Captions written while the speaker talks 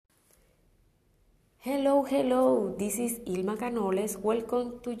Hello, hello. This is Ilma Canoles.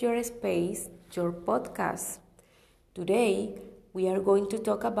 Welcome to your space, your podcast. Today, we are going to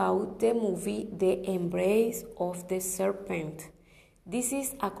talk about the movie The Embrace of the Serpent. This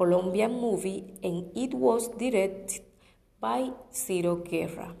is a Colombian movie and it was directed by Ciro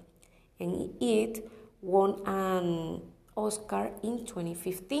Guerra. And it won an Oscar in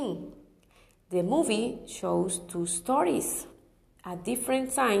 2015. The movie shows two stories at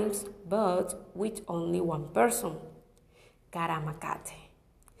different times, but with only one person, Caramacate.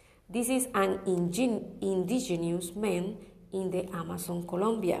 This is an indigenous man in the Amazon,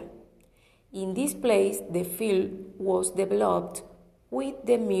 Colombia. In this place, the film was developed with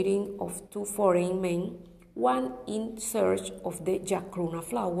the meeting of two foreign men, one in search of the jacruna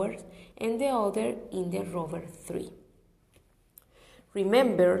flowers and the other in the rubber tree.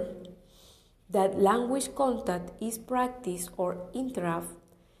 Remember that language contact is practiced or interact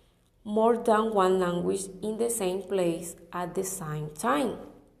more than one language in the same place at the same time.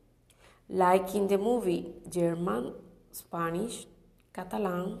 Like in the movie, German, Spanish,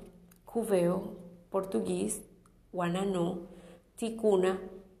 Catalan, Cubeo, Portuguese, Guanano, Ticuna,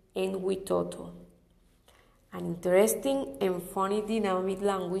 and Huitoto. An interesting and funny dynamic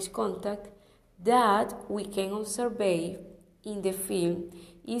language contact that we can observe in the film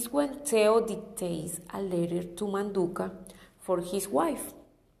is when Theo dictates a letter to Manduca for his wife.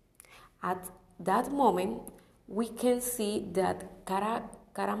 At that moment, we can see that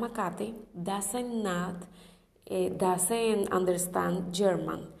Caramacate doesn't understand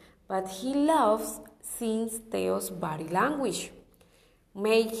German, but he loves seeing Theo's body language,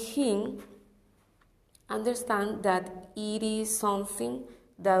 make him understand that it is something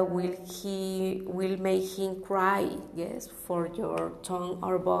that will make him cry, yes, for your tone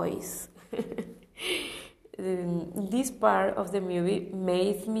or voice. This part of the movie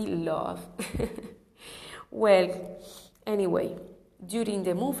made me laugh. Well, anyway, during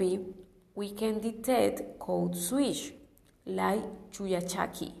the movie, we can detect code switch, like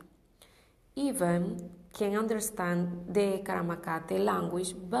Chuyachaki. Even can understand the Caramacate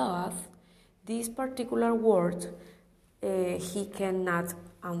language, but this particular word he cannot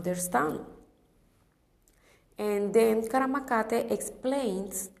understand. And then Caramacate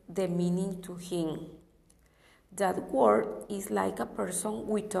explains the meaning to him. That word is like a person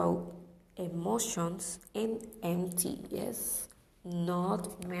without emotions and empty, yes,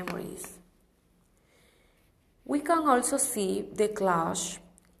 not memories. We can also see the clash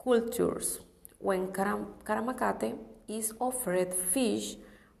cultures when Caramacate is offered fish,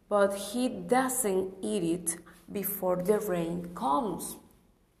 but he doesn't eat it before the rain comes.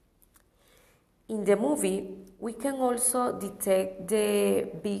 In the movie, we can also detect the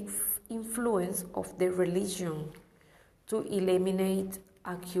big influence of the religion to eliminate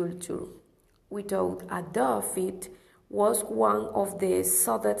a culture. Without a dove, it was one of the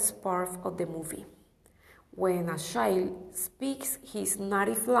saddest parts of the movie. When a child speaks his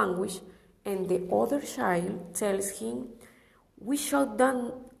native language and the other child tells him, we should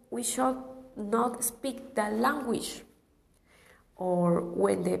not speak that language. Or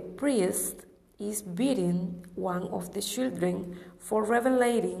when the priest is beating one of the children for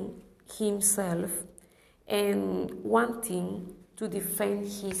revelating himself and wanting to defend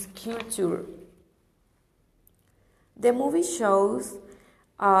his culture. The movie shows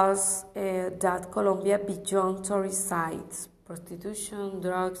us that Colombia, beyond tourist sites, prostitution,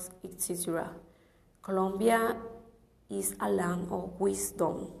 drugs, etc., Colombia is a land of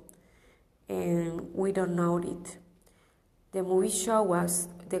wisdom, and we don't know it. The movie shows us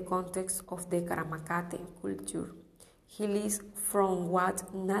the context of the Caramacate culture. He lives from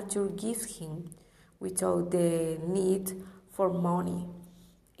what nature gives him without the need for money.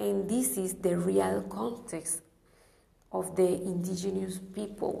 And this is the real context of the indigenous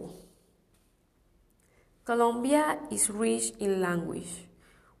people. Colombia is rich in language.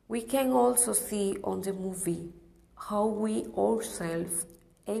 We can also see on the movie how we ourselves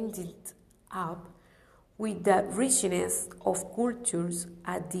ended up with the richness of cultures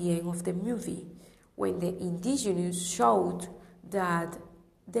at the end of the movie, when the indigenous showed that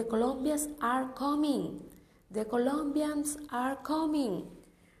the Colombians are coming. The Colombians are coming.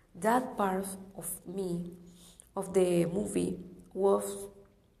 That part of the movie,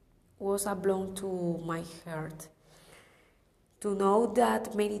 was a blow to my heart. To know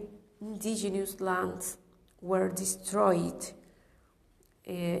that many indigenous lands were destroyed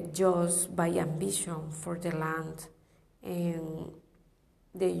just by ambition for the land and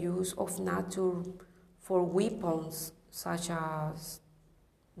the use of nature for weapons such as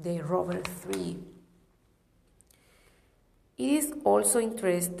the rubber tree. It is also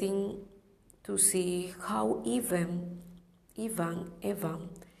interesting to see how Evan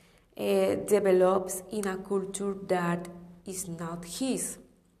develops in a culture that is not his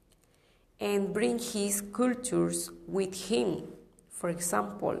and bring his cultures with him. For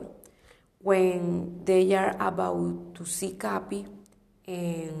example, when they are about to see Capi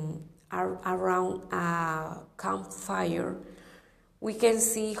and are around a campfire, we can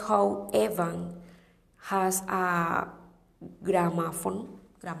see how Evan has a gramophone.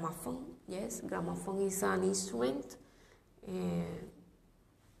 Yes, gramophone is an instrument in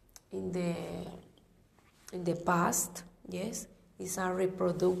the past. Yes, it's a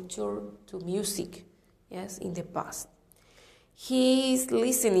reproducer to music. Yes, in the past. He is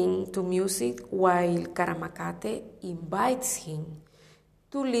listening to music while Karamakate invites him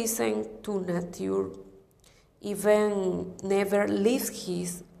to listen to nature. Even never leaves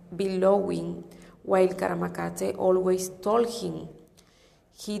his belonging, while Karamakate always told him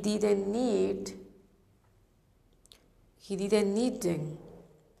he didn't need them.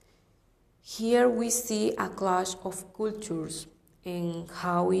 Here we see a clash of cultures and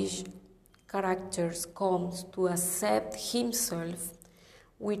how each character comes to accept himself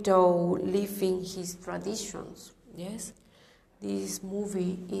without leaving his traditions. Yes, this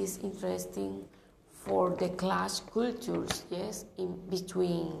movie is interesting for the clash cultures. Yes, in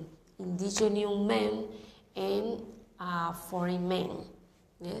between indigenous men and foreign men.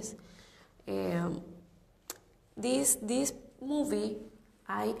 Yes, this movie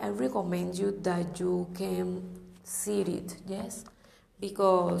I recommend you that you can see it. Yes,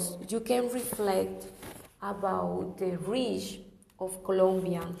 because you can reflect about the reach of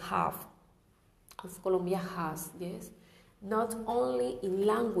Colombia has, yes, not only in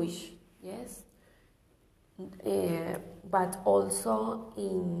language, yes, but also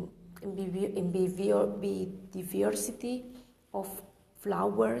in diversity of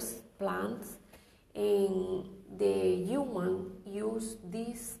flowers, plants, and the human use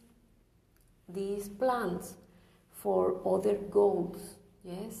these plants for other goals,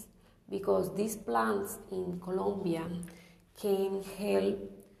 yes, because these plants in Colombia can help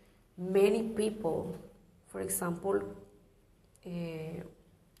many people. For example,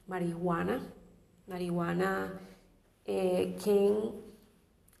 marijuana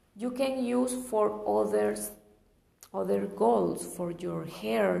you can use for other goals, for your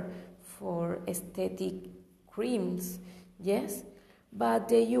hair, for aesthetic creams, yes, but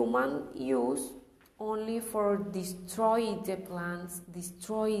the human use only for destroy the plants,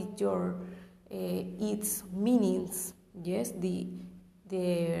 destroy your its meanings, yes, the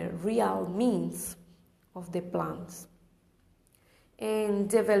real means of the plants, and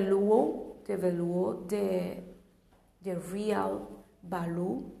develop the real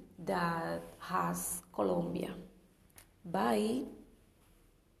value that has Colombia. Bye.